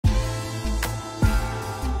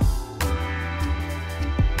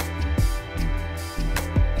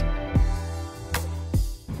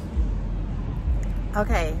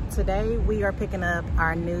Okay, today we are picking up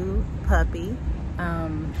our new puppy.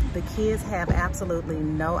 The kids have absolutely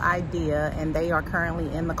no idea, and they are currently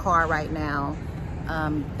in the car right now,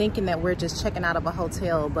 thinking that we're just checking out of a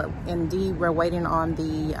hotel, but indeed we're waiting on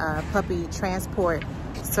the puppy transport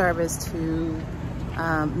service to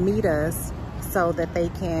meet us so that they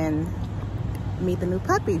can meet the new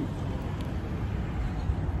puppy.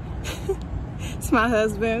 It's my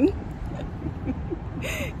husband.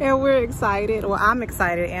 And we're excited. Well, I'm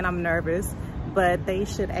excited and I'm nervous, but they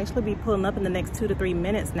should actually be pulling up in the next 2 to 3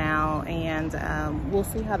 minutes now, and we'll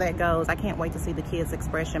see how that goes. I can't wait to see the kids'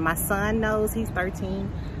 expression. My son knows, he's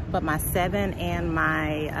 13, but my 7 and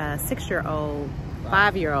my 6-year-old,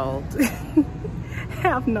 5-year-old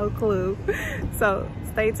have no clue. So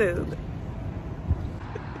stay tuned.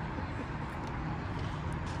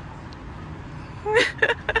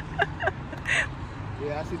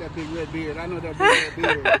 Yeah, I see that big red beard. I know that big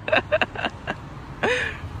red beard.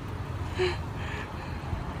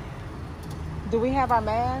 Do we have our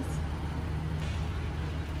masks?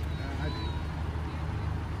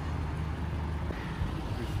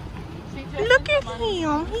 Look at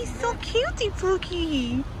him. He's so cutie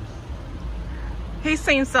pookie. He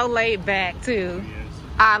seems so laid back too.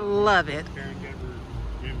 I love it. Karen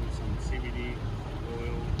gave him some CBD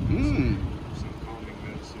oil, some calming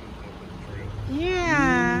medicine up the trail.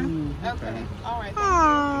 Yeah. Okay. All right.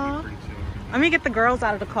 Aww. Let me get the girls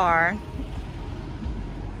out of the car.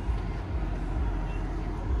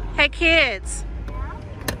 Hey kids,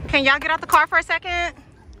 can y'all get out the car for a second?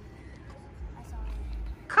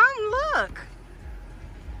 Come look.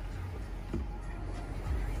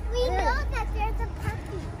 We know that there's a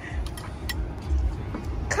puppy.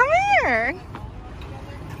 Come here.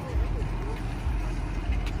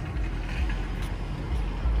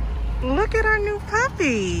 Look at our new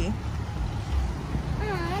puppy.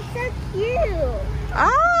 Oh, it's so cute.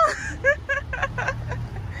 Oh.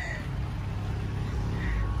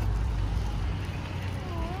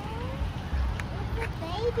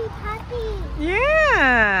 Baby puppy.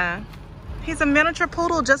 Yeah. He's a miniature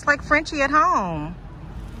poodle just like Frenchie at home.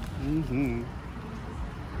 Mm-hmm.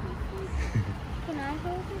 Can I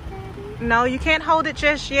hold it, Daddy? No, you can't hold it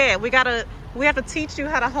just yet. We have to teach you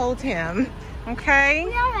how to hold him. Okay?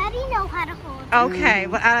 We already know how to hold it. Okay,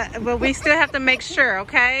 but we still have to make sure,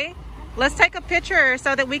 okay? Let's take a picture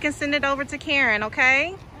so that we can send it over to Karen,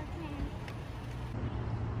 okay?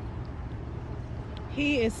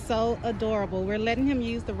 He is so adorable. We're letting him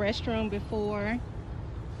use the restroom before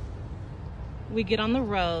we get on the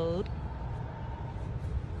road.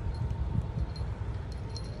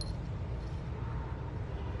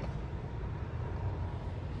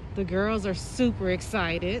 The girls are super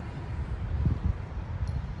excited.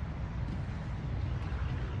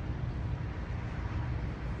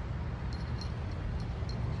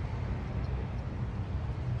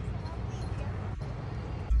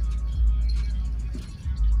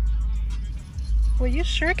 Well, you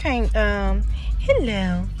sure can't,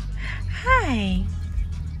 hello, hi,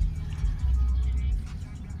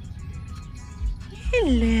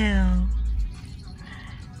 hello.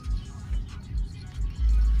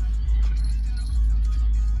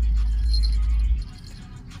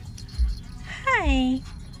 Hi.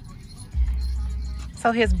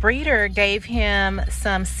 So his breeder gave him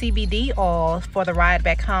some CBD oil for the ride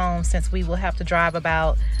back home, since we will have to drive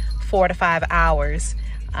about 4 to 5 hours.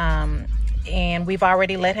 And we've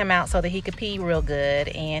already let him out so that he could pee real good,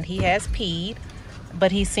 and he has peed,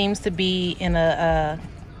 but he seems to be in a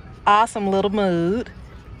awesome little mood.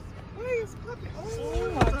 Where's puppy?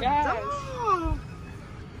 Oh my gosh.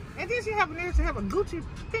 And then she have a Gucci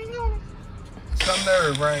thing on it. Some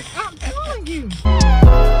nerve, right? I'm telling you.